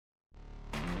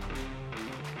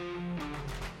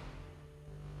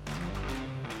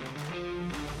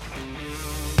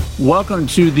Welcome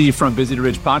to the From Busy to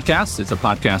Rich podcast. It's a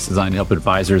podcast designed to help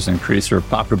advisors increase their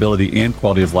profitability and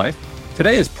quality of life.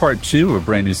 Today is part 2 of a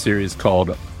brand new series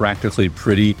called Practically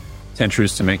Pretty, 10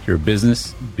 Truths to Make Your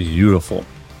Business Beautiful.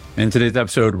 In today's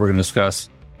episode, we're going to discuss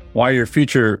why your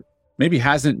future maybe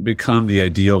hasn't become the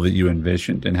ideal that you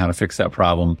envisioned and how to fix that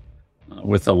problem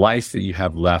with the life that you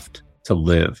have left to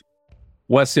live.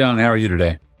 Wes Young, how are you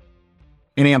today?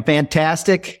 Andy, I'm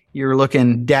fantastic. You're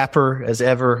looking dapper as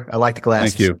ever. I like the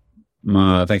glasses. Thank you.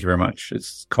 Thank you very much.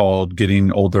 It's called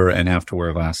getting older and have to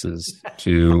wear glasses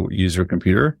to use your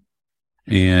computer,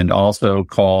 and also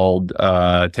called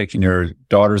taking your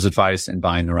daughter's advice and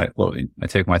buying the right clothing. I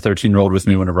take my 13-year-old with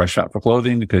me whenever I shop for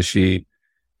clothing because she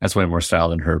has way more style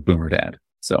than her boomer dad.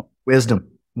 So wisdom.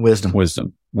 Hey,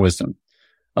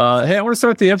 I want to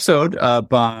start the episode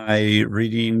by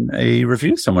reading a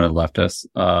review someone had left us,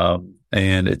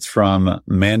 and it's from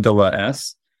Mandela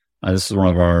S. This is one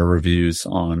of our reviews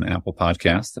on Apple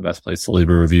Podcasts, the best place to leave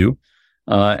a review.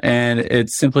 And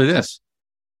it's simply this: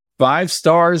 5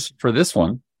 stars for this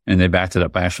one. And they backed it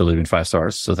up by actually leaving 5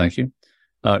 stars. So thank you.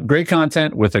 Great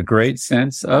content with a great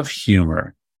sense of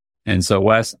humor. And so,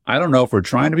 Wes, I don't know if we're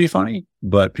trying to be funny,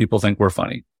 but people think we're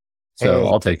funny. So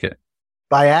I'll take it.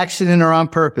 By accident or on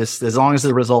purpose, as long as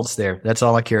the result's there. That's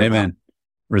all I care about. Amen.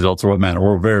 Results are what matter.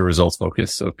 We're very results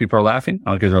focused. So if people are laughing,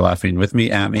 I don't care if they're laughing with me,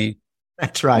 at me.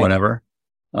 That's right. Whatever.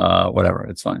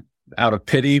 It's fine. Out of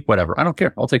pity, whatever. I don't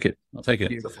care. I'll take it.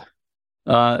 Beautiful.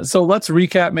 So let's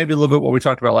recap maybe a little bit what we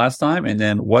talked about last time, and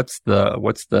then what's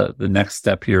the next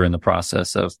step here in the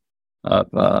process of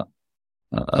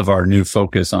our new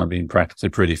focus on being practically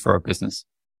pretty for our business.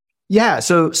 Yeah.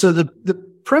 So the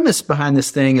premise behind this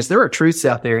thing is there are truths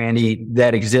out there, Andy,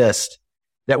 that exist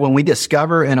that when we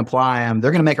discover and apply them,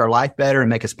 they're going to make our life better and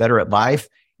make us better at life.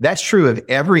 That's true of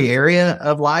every area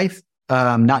of life.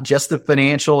 Not just the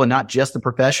financial and not just the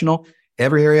professional,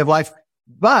 every area of life.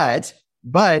 But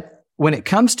when it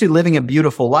comes to living a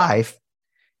beautiful life,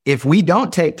 if we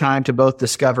don't take time to both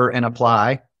discover and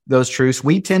apply those truths,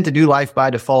 we tend to do life by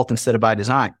default instead of by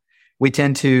design. We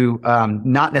tend to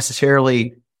not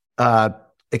necessarily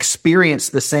experience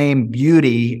the same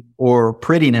beauty or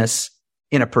prettiness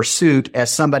in a pursuit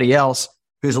as somebody else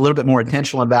who's a little bit more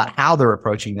intentional about how they're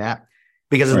approaching that.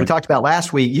 Because as we talked about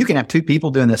last week, you can have 2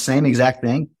 people doing the same exact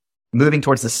thing, moving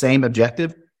towards the same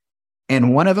objective.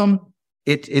 And one of them,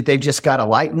 they've just got a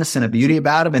lightness and a beauty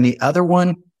about them. And the other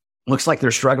one looks like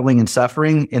they're struggling and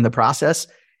suffering in the process.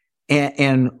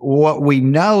 And what we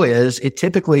know is it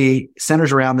typically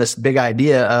centers around this big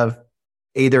idea of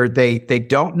either they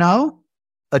don't know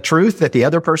a truth that the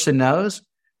other person knows,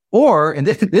 or, and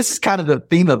this is kind of the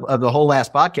theme of the whole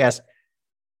last podcast,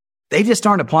 they just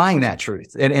aren't applying that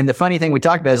truth. And the funny thing we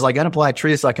talked about is like unapplied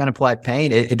truth, like unapplied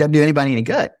pain. It doesn't do anybody any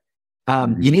good.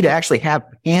 You need to actually have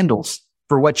handles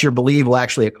for what you believe will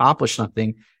actually accomplish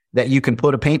something, that you can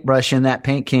put a paintbrush in that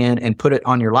paint can and put it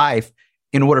on your life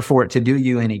in order for it to do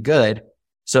you any good.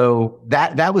 So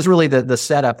that was really the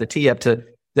setup, the tee up to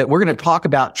that. We're going to talk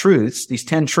about truths, these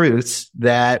 10 truths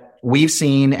that we've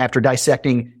seen after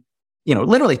dissecting,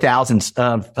 literally thousands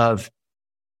of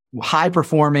high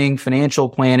performing financial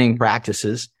planning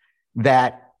practices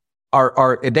that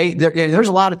there's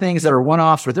a lot of things that are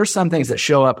one-offs, but there's some things that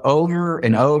show up over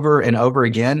and over and over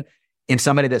again in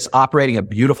somebody that's operating a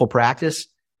beautiful practice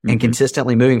and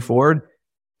consistently moving forward.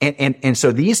 And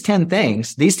so these 10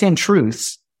 things, these 10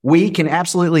 truths, we can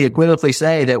absolutely equivocally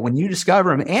say that when you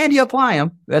discover them and you apply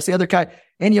them, that's the other kind,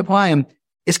 and you apply them,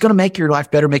 it's going to make your life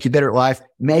better, make you better at life,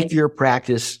 make your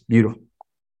practice beautiful.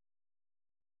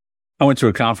 I went to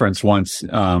a conference once,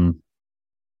 might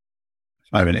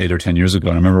have been 8 or 10 years ago.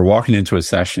 And I remember walking into a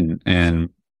session and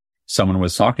someone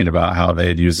was talking about how they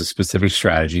had used a specific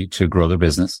strategy to grow their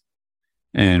business.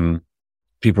 And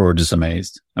people were just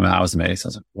amazed. I mean, I was amazed. I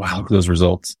was like, wow, look at those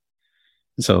results.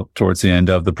 And so towards the end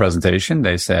of the presentation,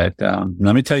 they said,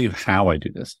 let me tell you how I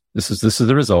do this. This is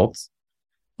the results.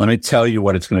 Let me tell you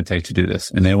what it's going to take to do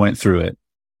this. And they went through it.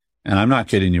 And I'm not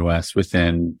kidding you, Wes,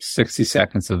 within 60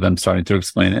 seconds of them starting to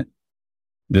explain it,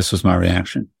 this was my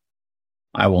reaction.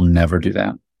 I will never do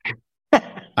that.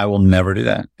 I will never do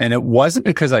that. And it wasn't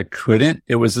because I couldn't.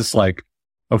 It was just like,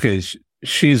 okay,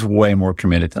 she's way more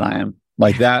committed than I am.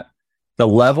 Like that, the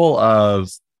level of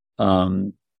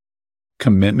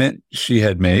commitment she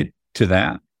had made to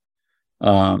that.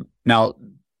 Now,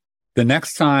 the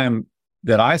next time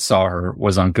that I saw her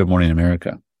was on Good Morning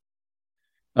America,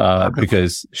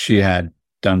 because she had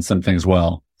done some things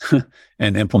well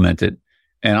and implemented.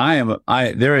 And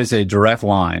there is a direct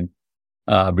line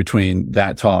between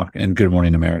that talk and Good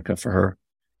Morning America for her.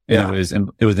 And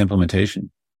it was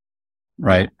implementation.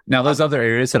 Right. Now there's other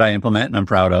areas that I implement and I'm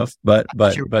proud of, but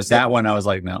that one I was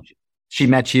like, no. She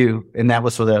met you and that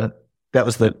was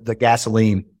the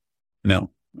gasoline.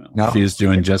 No. She's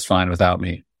doing just fine without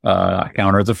me. I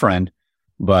count her as a friend,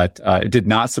 but it did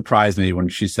not surprise me when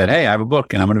she said, "Hey, I have a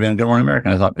book and I'm going to be on Good Morning America."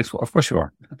 And I thought, of course you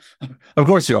are. Of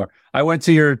course you are. I went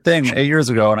to your thing 8 years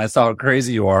ago and I saw how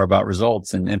crazy you are about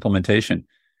results and implementation.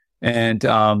 And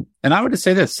I would just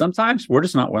say this, sometimes we're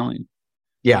just not willing.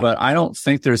 Yeah. But I don't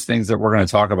think there's things that we're going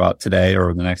to talk about today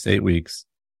or the next 8 weeks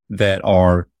that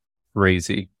are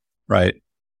crazy, right?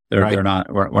 We're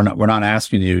not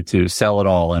asking you to sell it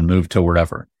all and move to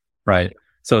wherever, right?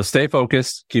 So stay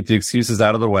focused, keep the excuses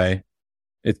out of the way.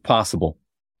 It's possible.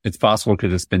 It's possible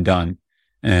because it's been done.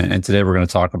 And today we're going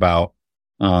to talk about,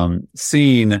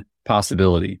 seeing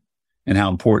possibility and how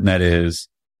important that is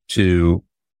to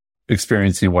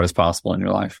experiencing what is possible in your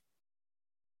life.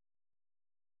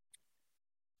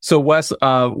 So Wes,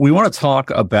 we want to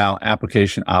talk about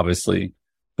application, obviously,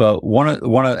 but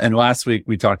and last week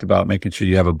we talked about making sure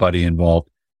you have a buddy involved.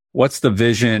 What's the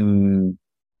vision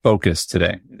focus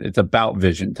today? It's about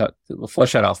vision.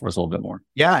 Flesh that out for us a little bit more.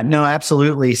 Yeah, no,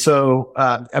 absolutely. So,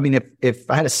 if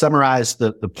I had to summarize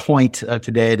the point of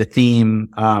today, the theme,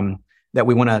 that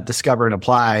we want to discover and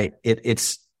apply,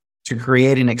 it's to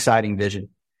create an exciting vision.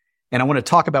 And I want to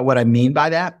talk about what I mean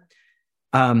by that.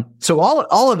 So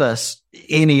all of us,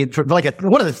 one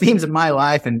of the themes of my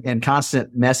life and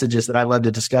constant messages that I love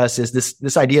to discuss is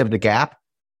this idea of the gap,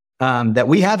 that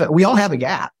we all have a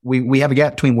gap. We have a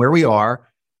gap between where we are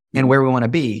and where we want to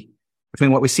be,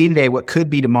 between what we see today, what could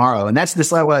be tomorrow. And that's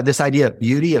this idea of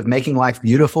beauty, of making life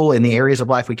beautiful in the areas of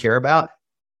life we care about.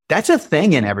 That's a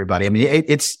thing in everybody. I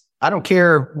mean, I don't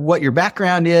care what your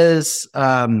background is.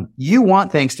 You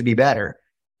want things to be better.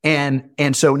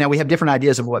 And so now we have different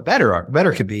ideas of what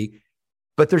better could be,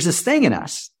 but there's this thing in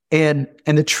us. And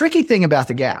the tricky thing about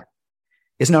the gap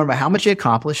is no matter how much you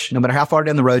accomplish, no matter how far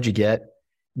down the road you get,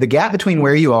 the gap between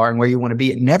where you are and where you want to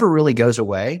be, it never really goes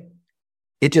away.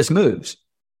 It just moves.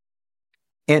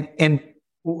 And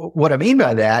what I mean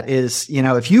by that is,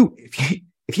 if you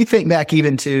think back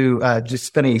even to, just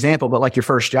spend an example, but like your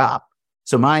first job.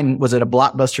 So mine was at a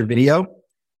Blockbuster Video,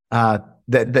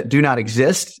 that do not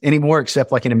exist anymore,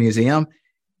 except like in a museum.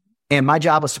 And my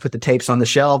job was to put the tapes on the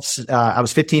shelves. I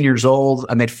was 15 years old.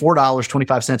 I made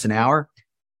 $4.25 an hour.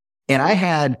 And I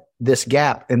had this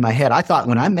gap in my head. I thought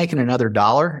when I'm making another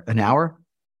 $1 an hour,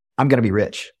 I'm going to be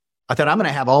rich. I thought I'm going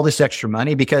to have all this extra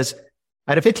money because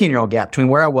I had a 15-year-old gap between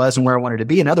where I was and where I wanted to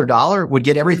be. Another $1 would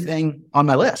get everything on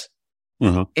my list.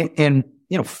 Mm-hmm. And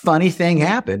funny thing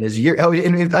happened is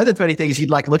and the other funny thing is you'd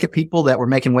look at people that were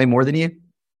making way more than you.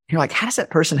 You're like, how does that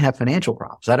person have financial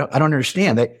problems? I don't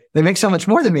understand. They make so much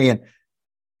more than me. And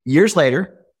years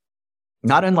later,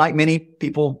 not unlike many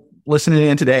people listening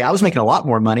in today, I was making a lot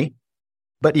more money.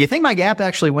 But do you think my gap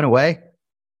actually went away?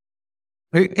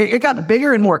 It got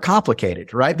bigger and more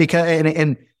complicated, right? Because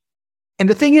and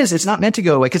the thing is, it's not meant to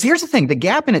go away. Because here's the thing: the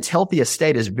gap in its healthiest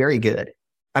state is very good.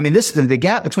 I mean, the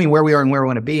gap between where we are and where we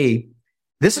want to be.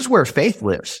 This is where faith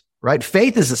lives, right?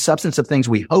 Faith is the substance of things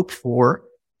we hope for.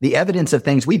 The evidence of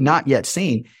things we've not yet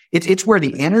seen. It's where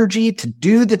the energy to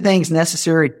do the things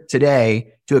necessary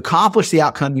today to accomplish the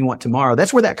outcome you want tomorrow.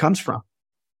 That's where that comes from.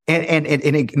 And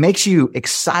it makes you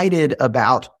excited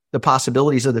about the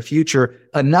possibilities of the future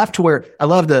enough to where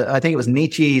I think it was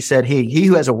Nietzsche said, he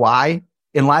who has a why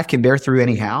in life can bear through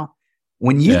anyhow.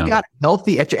 When you've got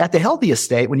healthy, at the healthiest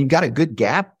state, when you've got a good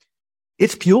gap,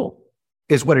 it's fuel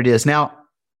is what it is. Now,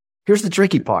 here's the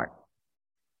tricky part.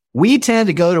 We tend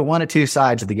to go to one of two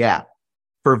sides of the gap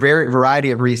for a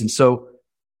variety of reasons. So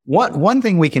one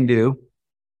thing we can do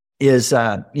is,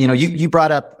 you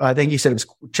brought up, I think you said it was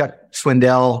Chuck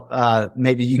Swindoll.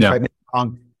 Maybe you can correct me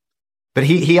wrong, but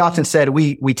he often said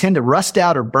we tend to rust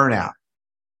out or burn out,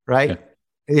 right?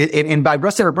 Yeah. And by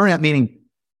rust out or burn out, meaning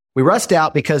we rust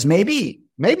out because maybe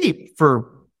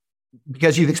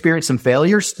because you've experienced some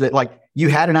failures that you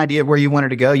had an idea of where you wanted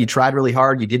to go. You tried really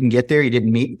hard. You didn't get there. You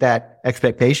didn't meet that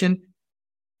expectation.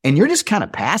 And you're just kind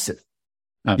of passive.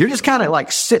 You're just kind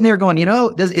of sitting there going,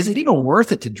 is it even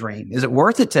worth it to dream? Is it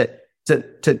worth it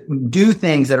to do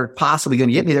things that are possibly going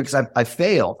to get me there? Because I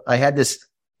failed. I had this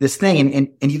thing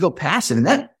and you go passive. And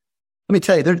that, let me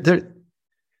tell you,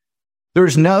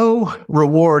 there's no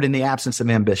reward in the absence of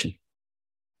ambition.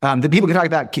 The people can talk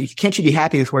about, can't you be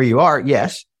happy with where you are?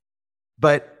 Yes.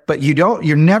 But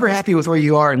you're never happy with where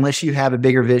you are unless you have a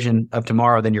bigger vision of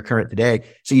tomorrow than your current today.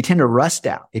 So you tend to rust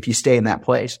out if you stay in that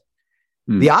place.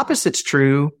 The opposite's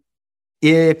true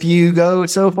if you go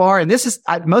so far. And this is,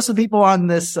 most of the people on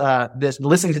this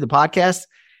listening to the podcast,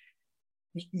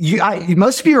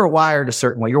 most of you are wired a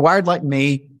certain way. You're wired like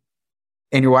me,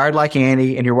 and you're wired like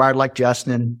Andy, and you're wired like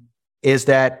Justin, is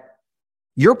that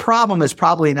your problem is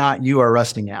probably not you are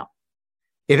rusting out.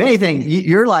 If anything,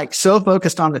 you're like so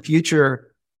focused on the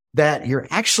future that you're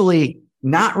actually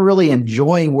not really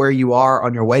enjoying where you are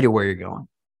on your way to where you're going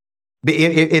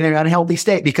in an unhealthy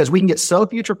state, because we can get so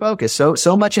future focused,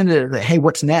 so much into the, hey,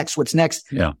 what's next? What's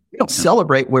next? Yeah. We don't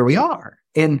celebrate where we are.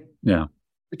 And yeah,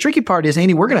 the tricky part is,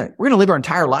 Andy, we're going to live our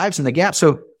entire lives in the gap.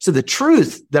 So the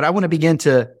truth that I want to begin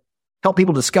to help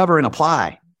people discover and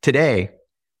apply today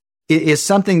is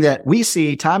something that we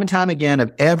see time and time again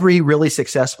of every really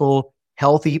successful,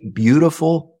 healthy,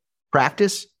 beautiful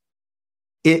practice.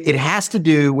 It has to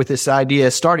do with this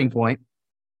idea, starting point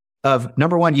of,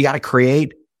 number one, you got to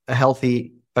create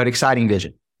an exciting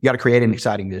vision. You got to create an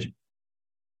exciting vision.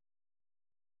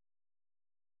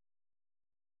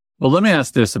 Well, let me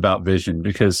ask this about vision,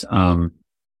 because I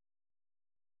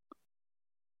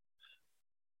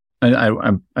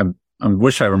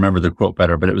wish I remember the quote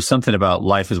better, but it was something about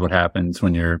life is what happens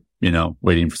when you're,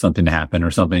 waiting for something to happen or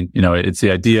something. It's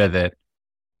the idea that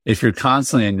if you're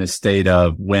constantly in this state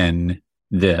of when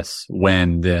this,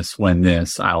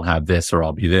 I'll have this or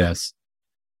I'll be this,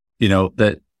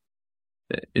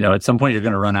 at some point you're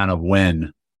going to run out of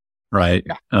when, right?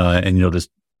 Yeah. And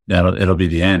it'll be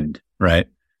the end, right?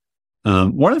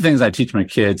 One of the things I teach my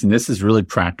kids, and this is really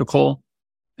practical,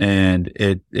 and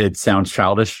it sounds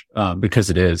childish, because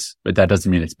it is, but that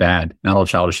doesn't mean it's bad. Not all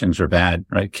childish things are bad,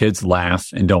 right? Kids laugh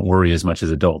and don't worry as much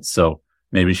as adults. So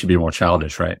maybe you should be more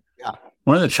childish, right? Yeah.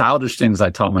 One of the childish things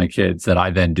I taught my kids that I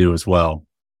then do as well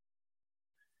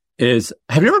is,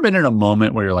 have you ever been in a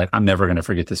moment where you're like, I'm never going to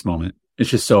forget this moment? It's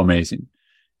just so amazing.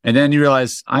 And then you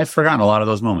realize, I've forgotten a lot of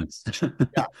those moments.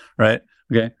 Yeah. Right?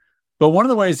 Okay. But one of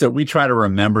the ways that we try to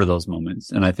remember those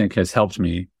moments, and I think has helped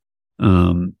me,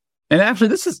 and actually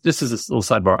this is a little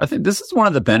sidebar. I think this is one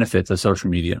of the benefits of social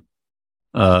media.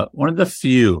 One of the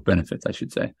few benefits, I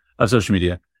should say, of social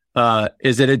media,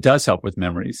 is that it does help with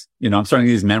memories. I'm starting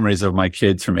these memories of my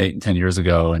kids from 8 and 10 years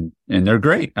ago, and they're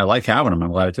great. I like having them.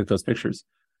 I'm glad I took those pictures.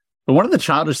 But one of the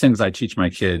childish things I teach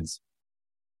my kids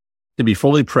to be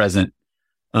fully present,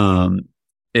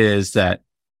 is that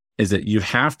you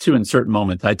have to, in certain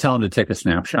moments, I tell them to take a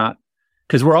snapshot,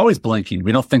 because we're always blinking.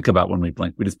 We don't think about when we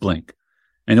blink. We just blink.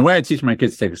 And the way I teach my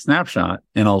kids to take a snapshot,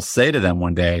 and I'll say to them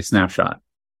one day, snapshot,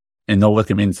 and they'll look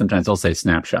at me and sometimes they'll say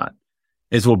snapshot,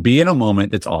 is we'll be in a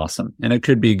moment that's awesome. And it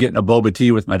could be getting a boba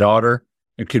tea with my daughter.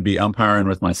 It could be umpiring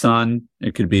with my son.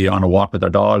 It could be on a walk with our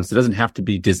dogs. It doesn't have to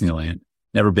be Disneyland.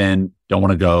 Never been, don't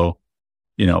want to go,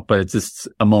 but it's just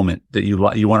a moment that you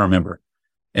want to remember.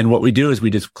 And what we do is we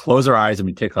just close our eyes and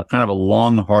we take a kind of a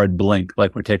long, hard blink,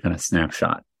 like we're taking a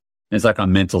snapshot. It's like a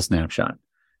mental snapshot.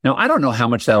 Now, I don't know how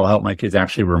much that'll help my kids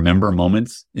actually remember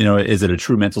moments. Is it a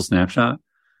true mental snapshot?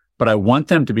 But I want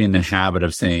them to be in the habit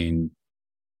of saying,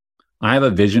 I have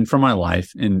a vision for my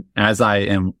life. And as I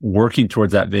am working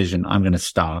towards that vision, I'm going to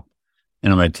stop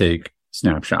and I'm going to take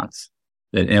snapshots.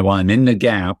 And while I'm in the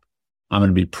gap, I'm going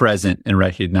to be present and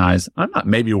recognize I'm not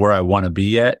maybe where I want to be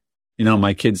yet.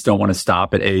 My kids don't want to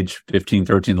stop at age 15,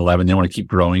 13, 11. They want to keep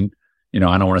growing. I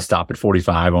don't want to stop at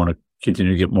 45. I want to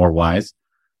continue to get more wise.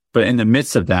 But in the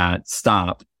midst of that,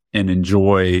 stop and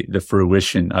enjoy the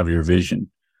fruition of your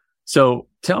vision. So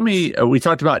tell me, we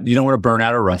talked about you don't want to burn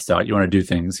out or rust out. You want to do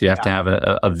things. You have to have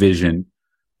a vision.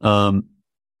 But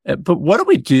what do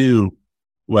we do,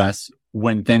 Wes,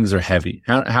 when things are heavy?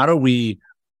 How do we,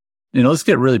 let's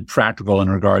get really practical in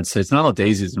regards to, it's not all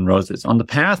daisies and roses. On the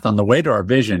path, on the way to our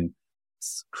vision,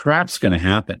 crap's going to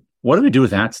happen. What do we do with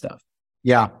that stuff?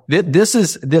 Yeah, this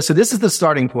is the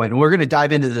starting point, and we're going to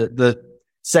dive into the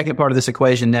second part of this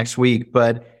equation next week.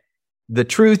 But the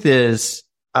truth is,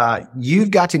 you've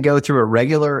got to go through a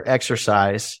regular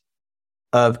exercise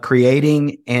of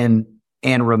creating and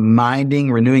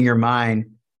renewing your mind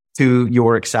to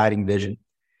your exciting vision,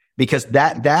 because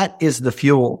that is the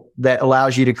fuel that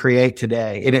allows you to create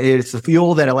today. It's the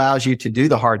fuel that allows you to do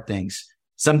the hard things,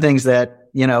 some things that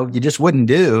you just wouldn't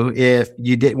do if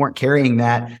you weren't carrying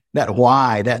that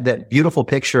why, that beautiful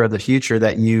picture of the future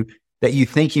that you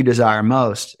think you desire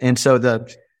most. And so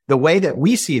the way that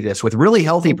we see this with really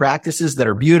healthy practices that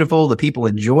are beautiful, the people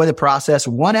enjoy the process.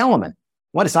 It's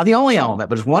not the only element,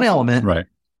 but it's one element, right?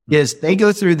 Is they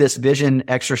go through this vision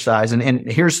exercise.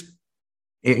 And here's,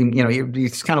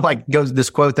 it's kind of like goes this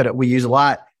quote that we use a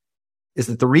lot, is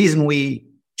that the reason we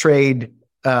trade,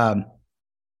 the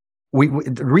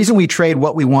reason we trade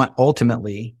what we want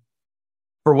ultimately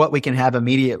for what we can have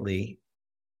immediately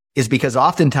is because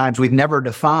oftentimes we've never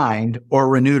defined or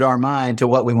renewed our mind to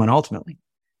what we want ultimately.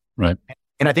 Right.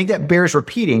 And I think that bears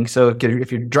repeating. So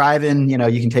if you're driving,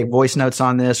 you can take voice notes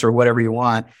on this or whatever you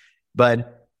want.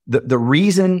 But the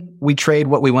reason we trade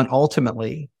what we want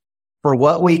ultimately for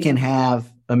what we can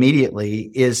have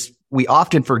immediately is we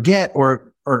often forget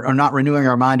or are not renewing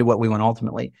our mind to what we want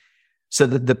ultimately. So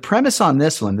the premise on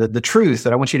this one, the truth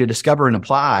that I want you to discover and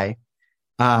apply,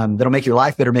 that'll make your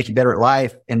life better, make you better at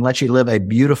life, and let you live a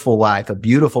beautiful life, a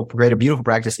beautiful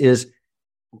practice is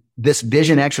this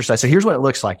vision exercise. So here's what it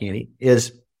looks like, Andy,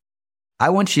 is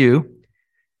I want you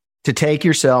to take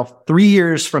yourself 3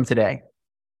 years from today.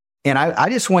 And I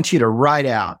just want you to write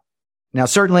out. Now,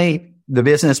 certainly the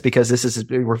business, because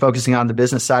we're focusing on the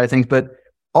business side of things, but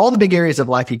all the big areas of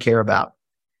life you care about,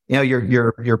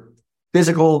 your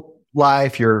physical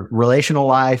life, your relational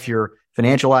life, your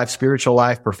financial life, spiritual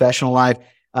life, professional life.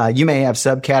 You may have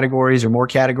subcategories or more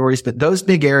categories, but those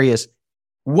big areas,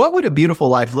 what would a beautiful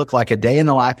life look like a day in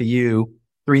the life of you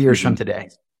 3 years from today?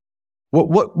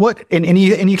 And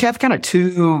you have kind of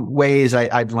two ways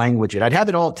I'd language it. I'd have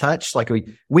it all touched, like a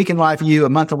week in life of you, a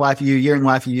month of life of you, year in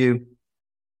life of you,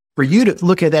 for you to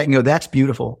look at that and go, that's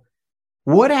beautiful.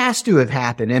 What has to have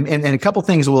happened? And a couple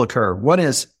things will occur. One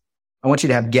is I want you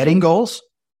to have getting goals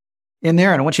in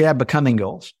there, and I want you to have becoming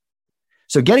goals.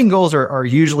 So getting goals are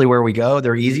usually where we go.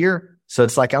 They're easier. So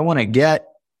it's like, I want to get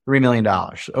 $3 million,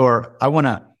 or I want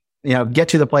to, get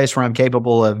to the place where I'm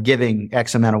capable of giving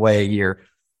X amount away a year.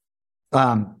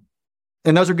 And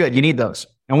those are good. You need those.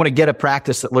 I want to get a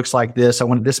practice that looks like this. I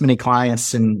want this many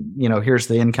clients and, here's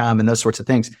the income and those sorts of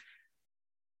things.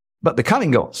 But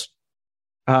becoming goals,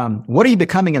 what are you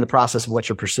becoming in the process of what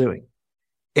you're pursuing?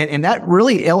 And that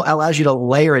really allows you to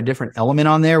layer a different element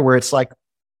on there where it's like,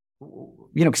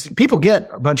 'cause people get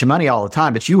a bunch of money all the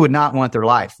time, but you would not want their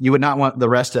life. You would not want the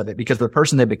rest of it, because the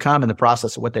person they become in the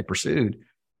process of what they pursued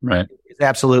is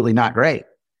absolutely not great.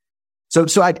 So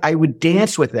I would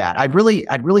dance with that. I'd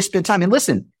really spend time. And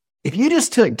listen, if you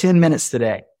just took 10 minutes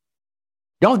today,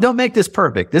 don't make this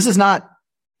perfect. This is not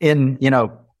in,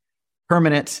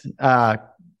 permanent,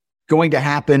 going to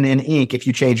happen in ink if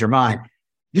you change your mind.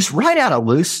 Just write out a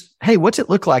loose, hey, what's it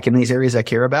look like in these areas I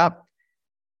care about?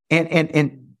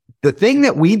 And the thing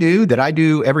that I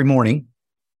do every morning,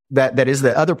 that is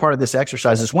the other part of this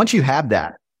exercise, is once you have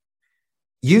that,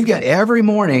 you've got every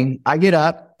morning I get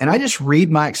up and I just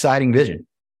read my exciting vision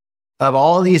of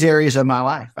all of these areas of my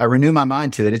life. I renew my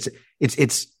mind to it.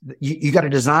 You got to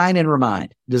design and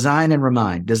remind,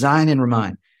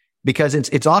 because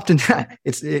it's often, I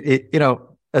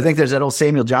think there's that old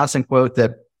Samuel Johnson quote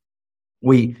that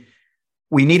we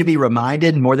need to be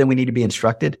reminded more than we need to be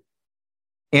instructed.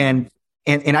 And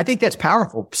I think that's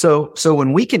powerful. So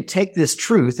when we can take this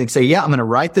truth and say, yeah, I'm going to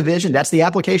write the vision. That's the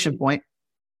application point.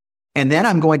 And then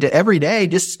I'm going to every day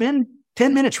just spend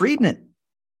 10 minutes reading it.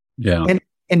 Yeah.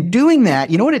 And doing that,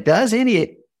 you know what it does,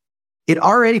 Andy? It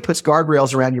already puts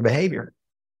guardrails around your behavior,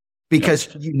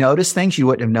 because you notice things you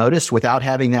wouldn't have noticed without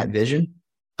having that vision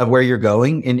of where you're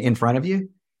going in front of you.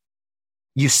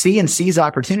 You see and seize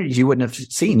opportunities you wouldn't have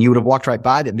seen. You would have walked right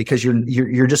by them because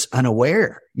you're just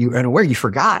unaware. You're unaware. You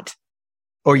forgot,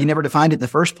 or you never defined it in the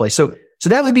first place. So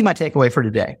that would be my takeaway for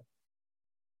today.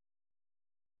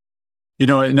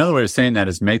 Another way of saying that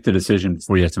is make the decision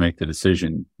before you have to make the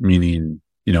decision. Meaning,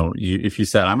 if you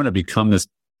said, I'm going to become this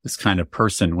kind of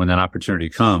person when that opportunity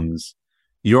comes,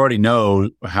 you already know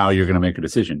how you're going to make a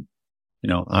decision.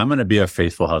 I'm going to be a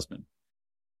faithful husband.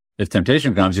 If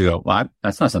temptation comes, you go, well,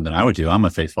 that's not something I would do. I'm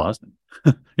a faithful husband.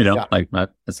 Like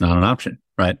that's not an option,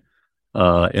 right?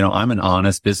 I'm an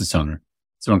honest business owner.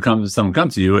 So when someone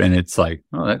comes to you and it's like,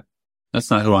 oh, that's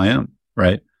not who I am,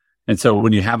 right? And so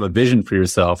when you have a vision for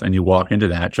yourself and you walk into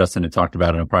that, Justin had talked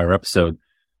about in a prior episode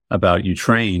about you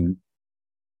train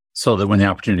so that when the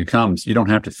opportunity comes, you don't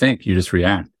have to think, you just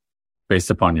react based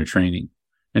upon your training.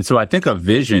 And so I think a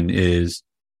vision is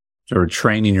sort of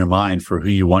training your mind for who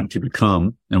you want to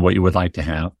become and what you would like to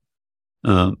have.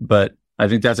 But I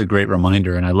think that's a great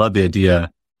reminder. And I love the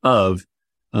idea of,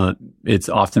 it's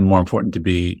often more important to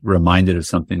be reminded of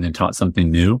something than taught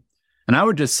something new. And I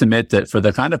would just submit that for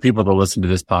the kind of people that listen to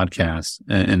this podcast,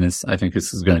 and this, I think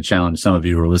this is going to challenge some of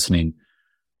you who are listening,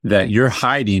 that you're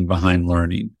hiding behind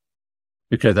learning.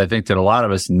 Because I think that a lot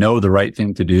of us know the right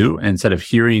thing to do. And instead of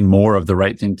hearing more of the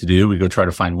right thing to do, we go try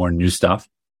to find more new stuff.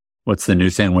 What's the new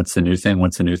thing? What's the new thing?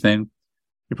 What's the new thing?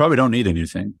 You probably don't need a new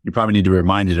thing. You probably need to be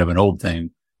reminded of an old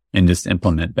thing and just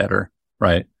implement better,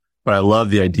 right? But I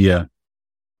love the idea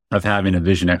of having a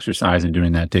vision exercise and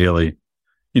doing that daily.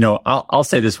 I'll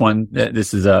say this one,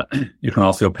 this is you can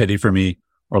also pity for me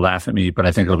or laugh at me, but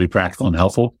I think it'll be practical and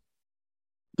helpful.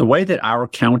 The way that our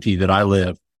county that I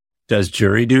live does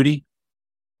jury duty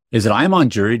is that I'm on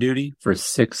jury duty for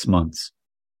 6 months.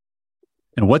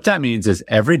 And what that means is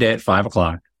every day at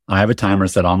 5:00, I have a timer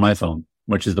set on my phone,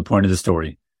 which is the point of the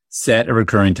story. Set a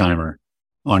recurring timer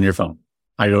on your phone.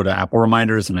 I go to Apple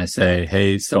reminders and I say,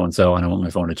 hey, so-and-so, and I want my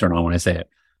phone to turn on when I say it.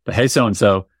 But hey,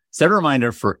 so-and-so, set a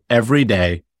reminder for every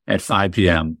day at 5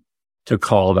 p.m. to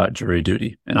call about jury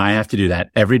duty. And I have to do that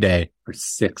every day for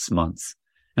 6 months.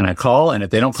 And I call, and if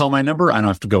they don't call my number, I don't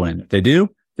have to go in. If they do,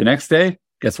 the next day,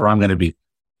 guess where I'm going to be?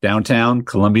 Downtown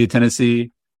Columbia,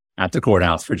 Tennessee, at the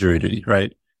courthouse for jury duty,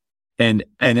 right? And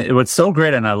what's so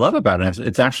great and I love about it,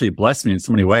 it's actually blessed me in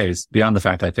so many ways, beyond the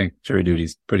fact I think jury duty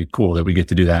is pretty cool that we get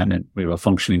to do that and we have a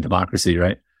functioning democracy,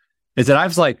 right? Is that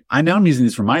I now am using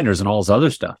these reminders and all this other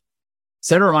stuff.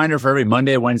 Set a reminder for every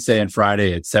Monday, Wednesday, and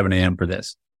Friday at 7 a.m. for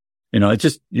this.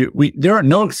 There are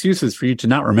no excuses for you to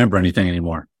not remember anything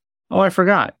anymore. Oh, I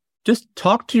forgot. Just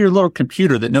talk to your little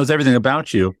computer that knows everything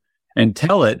about you and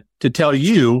tell it to tell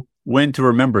you when to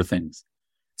remember things.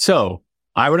 So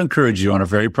I would encourage you on a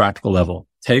very practical level,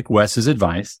 take Wes's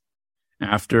advice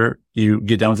after you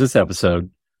get done with this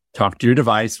episode, talk to your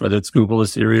device, whether it's Google or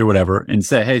Siri or whatever, and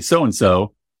say, hey,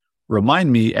 so-and-so,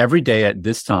 remind me every day at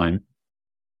this time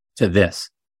to this.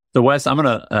 So Wes, I'm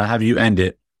going to have you end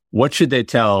it. What should they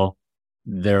tell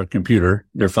their computer,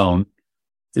 their phone,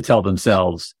 to tell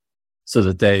themselves so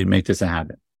that they make this a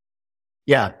habit?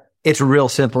 Yeah, it's real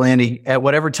simple, Andy. At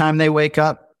whatever time they wake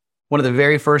up, one of the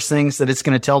very first things that it's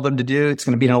going to tell them to do, it's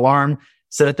going to be an alarm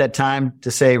set at that time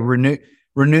to say, renew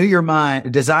your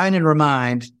mind, design and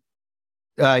remind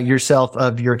yourself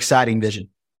of your exciting vision.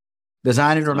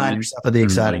 Design and remind yourself of the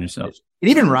exciting vision. It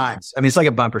even rhymes. I mean, it's like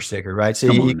a bumper sticker, right? So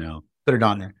you put it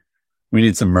on there. We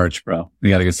need some merch, bro. We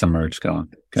got to get some merch going.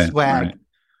 Okay. Swag. Right.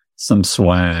 Some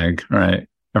swag. Right.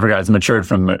 I forgot. It's matured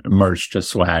from merch to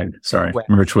swag. Sorry. Swag.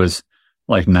 Merch was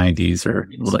like 90s or,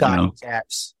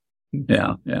 caps.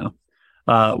 Yeah. Yeah.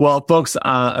 Well, folks,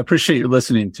 I appreciate you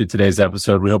listening to today's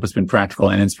episode. We hope it's been practical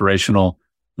and inspirational.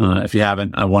 If you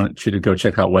haven't, I want you to go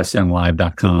check out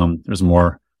wesyounglive.com. There's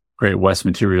more great Wes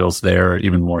materials there,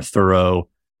 even more thorough,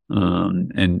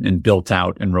 and built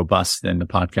out and robust than the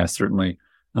podcast, certainly,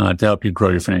 to help you grow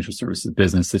your financial services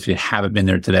business. If you haven't been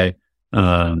there today,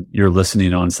 you're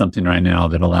listening on something right now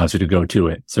that allows you to go to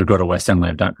it. So go to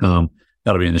wesyounglive.com.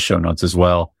 That'll be in the show notes as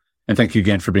well. And thank you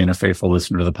again for being a faithful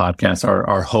listener to the podcast.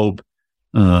 Our hope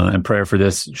and prayer for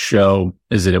this show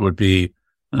is that it would be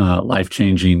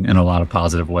life-changing in a lot of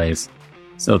positive ways.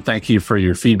 So thank you for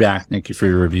your feedback. Thank you for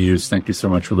your reviews. Thank you so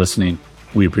much for listening.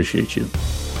 We appreciate you.